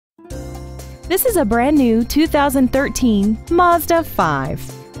This is a brand new 2013 Mazda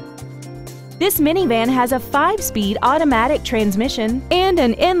 5. This minivan has a 5-speed automatic transmission and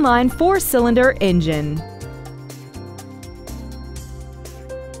an inline 4-cylinder engine.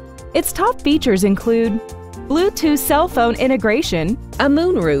 Its top features include Bluetooth cell phone integration, a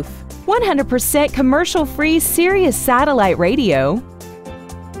moonroof, 100% commercial-free Sirius satellite radio,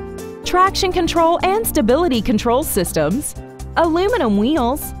 traction control and stability control systems, aluminum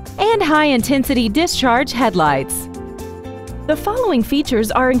wheels, and high-intensity discharge headlights. The following features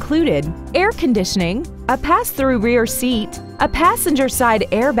are included: air conditioning, a pass-through rear seat, a passenger side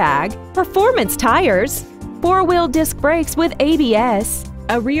airbag, performance tires, 4-wheel disc brakes with ABS,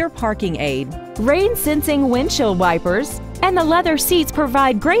 a rear parking aid, rain-sensing windshield wipers, and the leather seats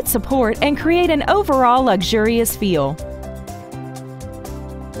provide great support and create an overall luxurious feel.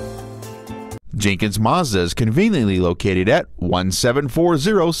 Jenkins Mazda is conveniently located at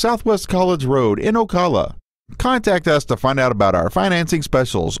 1740 Southwest College Road in Ocala. Contact us to find out about our financing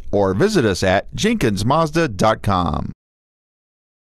specials or visit us at jenkinsmazda.com.